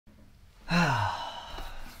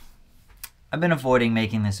I've been avoiding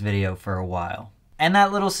making this video for a while. And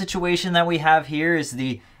that little situation that we have here is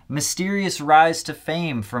the mysterious rise to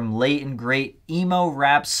fame from late and great emo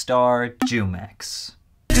rap star Jumex.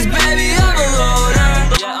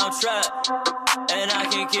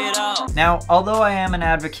 Now, although I am an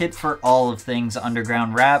advocate for all of things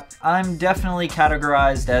underground rap, I'm definitely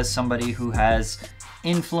categorized as somebody who has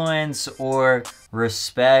influence or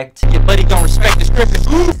respect. Your buddy don't respect the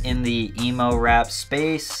script in the emo rap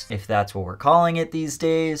space, if that's what we're calling it these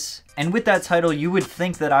days. And with that title, you would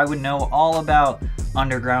think that I would know all about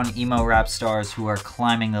underground emo rap stars who are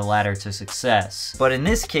climbing the ladder to success. But in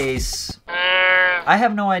this case, I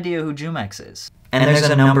have no idea who Jumex is. And there's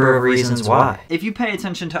a number of reasons why. If you pay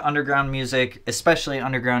attention to underground music, especially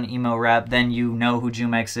underground emo rap, then you know who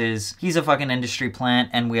Jumex is. He's a fucking industry plant,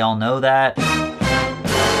 and we all know that.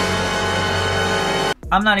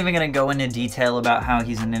 I'm not even gonna go into detail about how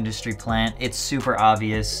he's an industry plant. It's super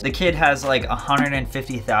obvious. The kid has like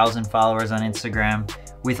 150,000 followers on Instagram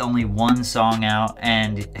with only one song out,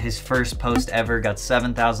 and his first post ever got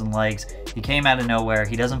 7,000 likes. He came out of nowhere.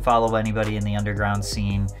 He doesn't follow anybody in the underground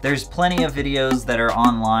scene. There's plenty of videos that are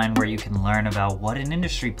online where you can learn about what an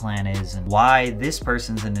industry plant is and why this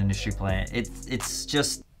person's an industry plant. It's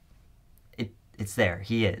just, it's there,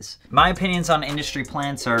 he is. My opinions on industry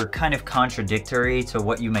plants are kind of contradictory to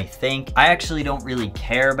what you may think. I actually don't really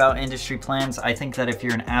care about industry plants. I think that if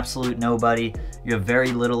you're an absolute nobody, you have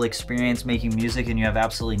very little experience making music and you have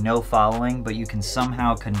absolutely no following, but you can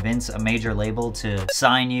somehow convince a major label to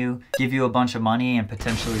sign you, give you a bunch of money, and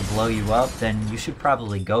potentially blow you up, then you should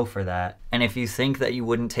probably go for that. And if you think that you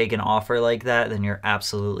wouldn't take an offer like that, then you're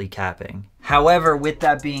absolutely capping. However, with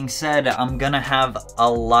that being said, I'm gonna have a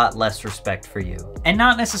lot less respect for you. And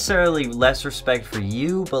not necessarily less respect for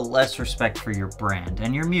you, but less respect for your brand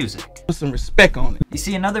and your music. Put some respect on it. You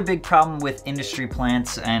see, another big problem with industry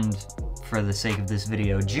plants, and for the sake of this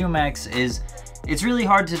video, Jumex, is it's really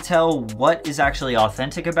hard to tell what is actually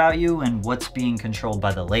authentic about you and what's being controlled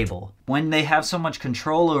by the label. When they have so much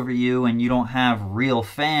control over you and you don't have real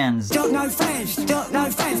fans,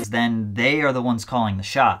 then they are the ones calling the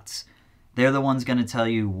shots. They're the ones gonna tell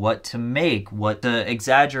you what to make, what to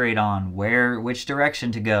exaggerate on, which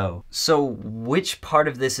direction to go. So which part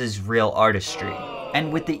of this is real artistry?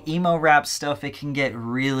 And with the emo rap stuff, it can get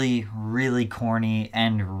really, really corny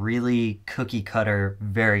and really cookie cutter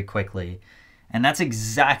very quickly. And that's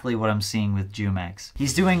exactly what I'm seeing with Jumex.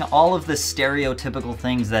 He's doing all of the stereotypical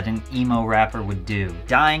things that an emo rapper would do.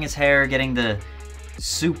 Dyeing his hair, getting the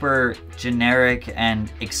super generic and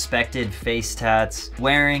expected face tats,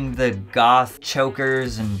 wearing the goth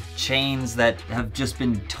chokers and chains that have just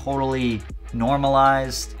been totally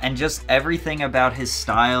normalized, and just everything about his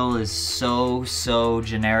style is so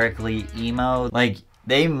generically emo. Like,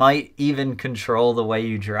 they might even control the way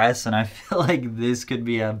you dress, and I feel like this could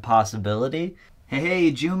be a possibility.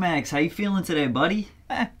 Hey, Jumex, how you feeling today, buddy?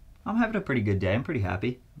 I'm having a pretty good day. I'm pretty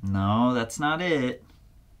happy. No, that's not it.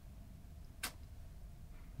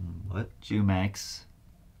 What? Jumex?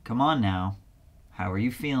 Come on now. How are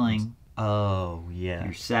you feeling? Oh, yeah.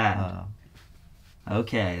 You're sad.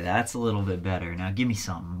 Okay, that's a little bit better. Now give me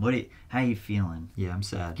something. How you feeling? Yeah, I'm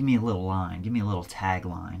sad. Give me a little line. Give me a little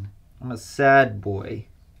tagline. I'm a sad boy.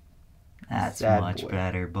 That's much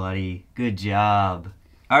better, buddy. Good job.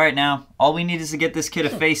 Alright, now, all we need is to get this kid a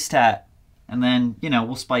face tat. And then, you know,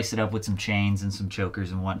 we'll spice it up with some chains and some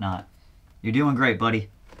chokers and whatnot. You're doing great, buddy.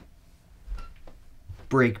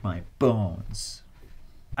 Break my bones.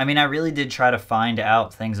 I mean, I really did try to find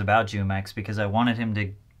out things about Jumex because I wanted him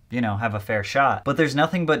to, you know, have a fair shot. But there's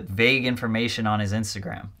nothing but vague information on his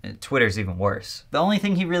Instagram. Twitter's even worse. The only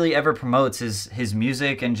thing he really ever promotes is his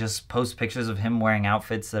music and just posts pictures of him wearing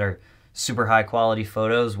outfits that are super high quality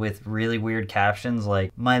photos with really weird captions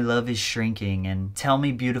like, "My love is shrinking," and "Tell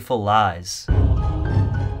me beautiful lies."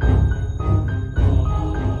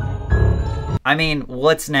 I mean,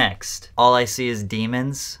 what's next? All I see is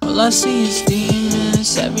demons? All I see is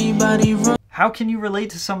demons, everybody run. How can you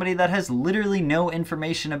relate to somebody that has literally no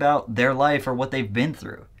information about their life or what they've been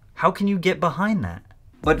through? How can you get behind that?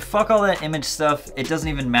 But fuck all that image stuff, it doesn't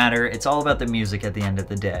even matter. It's all about the music at the end of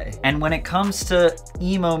the day. And when it comes to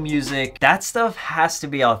emo music, that stuff has to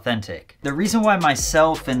be authentic. The reason why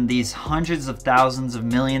myself and these hundreds of thousands of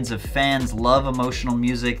millions of fans love emotional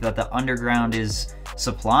music that the underground is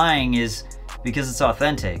supplying is because it's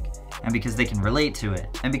authentic, and because they can relate to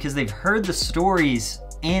it, and because they've heard the stories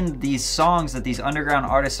in these songs that these underground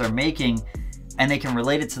artists are making, and they can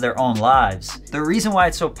relate it to their own lives. The reason why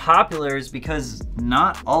it's so popular is because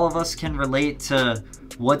not all of us can relate to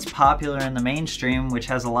what's popular in the mainstream, which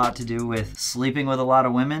has a lot to do with sleeping with a lot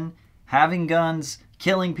of women, having guns,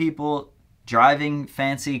 killing people, driving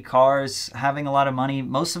fancy cars, having a lot of money,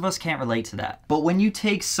 most of us can't relate to that. But when you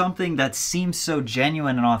take something that seems so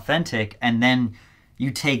genuine and authentic, and then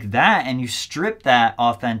you take that and you strip that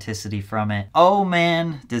authenticity from it, oh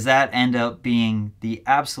man, does that end up being the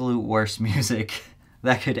absolute worst music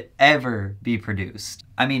that could ever be produced.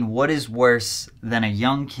 I mean, what is worse than a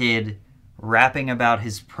young kid rapping about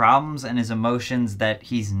his problems and his emotions that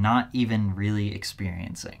he's not even really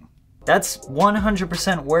experiencing? That's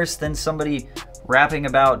 100% worse than somebody rapping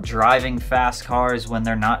about driving fast cars when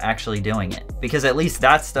they're not actually doing it. Because at least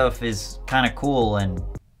that stuff is kind of cool and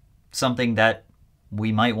something that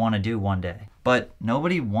we might want to do one day. But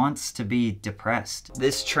nobody wants to be depressed.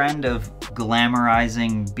 This trend of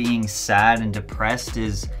glamorizing being sad and depressed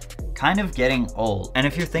is kind of getting old. And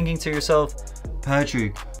if you're thinking to yourself,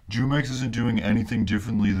 Patrick, Jumex isn't doing anything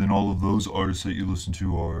differently than all of those artists that you listen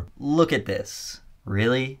to are. Look at this.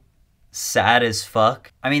 Really? Sad as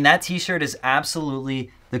fuck? I mean, that t-shirt is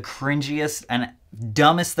absolutely the cringiest and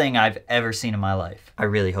dumbest thing I've ever seen in my life. I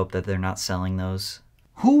really hope that they're not selling those.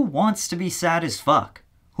 Who wants to be sad as fuck?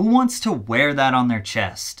 Who wants to wear that on their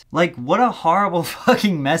chest? Like, what a horrible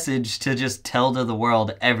fucking message to just tell to the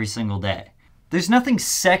world every single day. There's nothing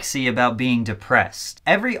sexy about being depressed.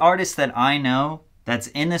 Every artist that I know that's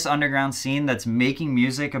in this underground scene that's making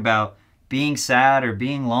music about being sad or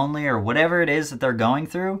being lonely or whatever it is that they're going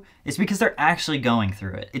through, it's because they're actually going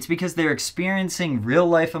through it. It's because they're experiencing real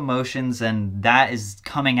life emotions and that is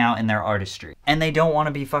coming out in their artistry. And they don't want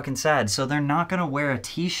to be fucking sad, so they're not gonna wear a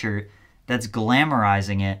t-shirt that's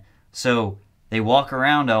glamorizing it, so they walk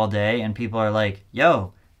around all day and people are like,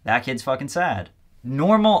 yo, that kid's fucking sad.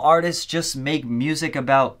 Normal artists just make music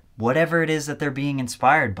about whatever it is that they're being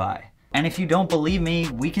inspired by. And if you don't believe me,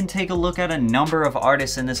 we can take a look at a number of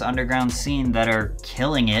artists in this underground scene that are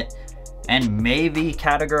killing it and may be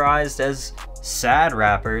categorized as sad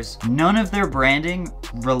rappers. None of their branding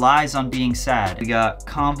relies on being sad. We got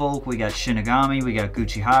Convolk, we got Shinigami, we got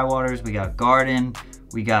Gucci Highwaters, we got Garden,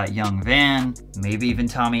 we got Young Van, maybe even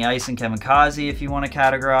Tommy Ice and Kevin Kazi if you want to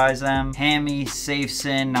categorize them. Hammy, Safe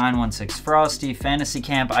Sin, 916 Frosty, Fantasy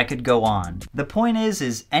Camp, I could go on. The point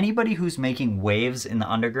is anybody who's making waves in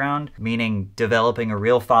the underground, meaning developing a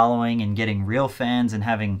real following and getting real fans and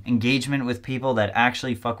having engagement with people that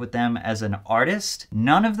actually fuck with them as an artist,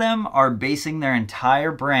 none of them are basing their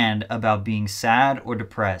entire brand about being sad or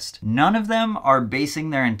depressed. None of them are basing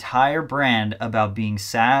their entire brand about being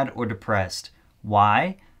sad or depressed.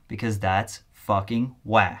 Why? Because that's fucking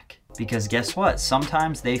whack. Because guess what?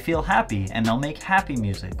 Sometimes they feel happy and they'll make happy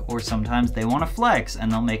music, or sometimes they want to flex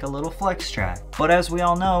and they'll make a little flex track. But as we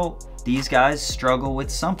all know, these guys struggle with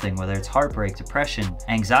something, whether it's heartbreak, depression,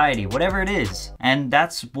 anxiety, whatever it is. And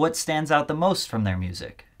that's what stands out the most from their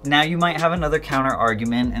music. Now you might have another counter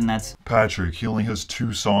argument, and that's, Patrick, he only has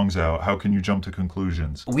 2 songs out. How can you jump to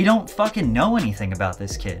conclusions? we don't fucking know anything about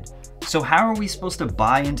this kid. So how are we supposed to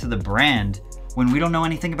buy into the brand when we don't know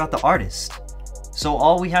anything about the artist? So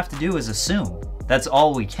all we have to do is assume. That's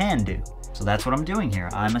all we can do. So that's what I'm doing here.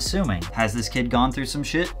 I'm assuming. Has this kid gone through some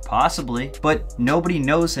shit? Possibly. But nobody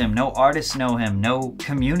knows him. No artists know him. No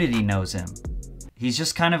community knows him. He's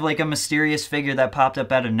just kind of like a mysterious figure that popped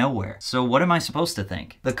up out of nowhere. So what am I supposed to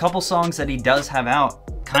think? The couple songs that he does have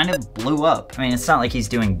out kind of blew up. I mean, it's not like he's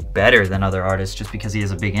doing better than other artists just because he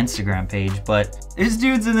has a big Instagram page, but there's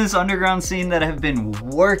dudes in this underground scene that have been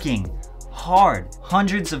working hard,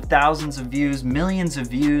 hundreds of thousands of views, millions of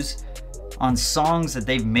views on songs that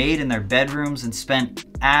they've made in their bedrooms and spent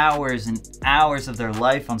hours and hours of their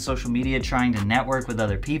life on social media trying to network with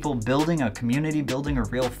other people, building a community, building a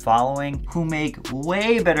real following, who make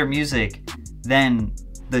way better music than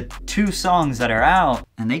the 2 songs that are out,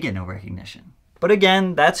 and they get no recognition. But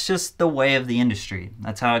again, that's just the way of the industry.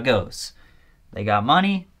 That's how it goes. They got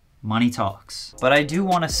money, money talks. But I do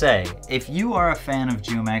want to say, if you are a fan of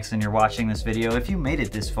Jumex and you're watching this video, if you made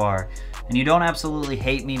it this far, and you don't absolutely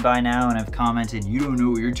hate me by now and have commented, you don't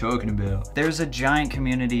know what you're talking about, there's a giant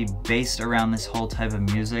community based around this whole type of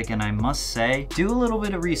music, and I must say, do a little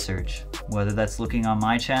bit of research, whether that's looking on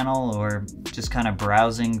my channel or just kind of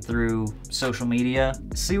browsing through social media.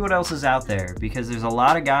 See what else is out there, because there's a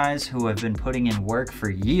lot of guys who have been putting in work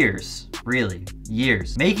for years, really,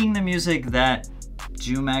 years, making the music that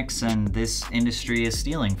Jumex and this industry is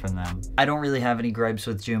stealing from them. I don't really have any gripes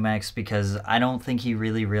with Jumex because I don't think he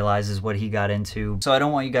really realizes what he got into. So I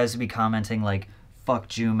don't want you guys to be commenting like, fuck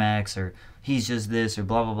Jumex, or he's just this, or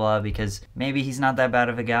blah blah blah, because maybe he's not that bad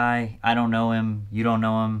of a guy. I don't know him, you don't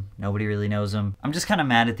know him, nobody really knows him. I'm just kind of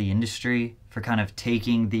mad at the industry for kind of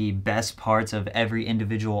taking the best parts of every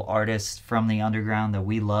individual artist from the underground that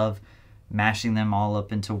we love, mashing them all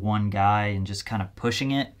up into one guy and just kind of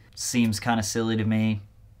pushing it. seems kind of silly to me,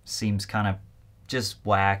 seems kind of just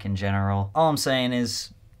whack in general. All I'm saying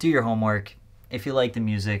is do your homework. If you like the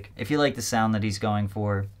music, if you like the sound that he's going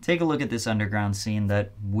for, take a look at this underground scene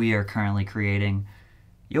that we are currently creating.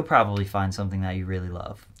 You'll probably find something that you really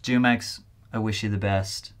love. Jumex, I wish you the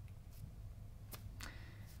best.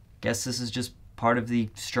 Guess this is just part of the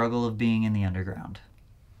struggle of being in the underground.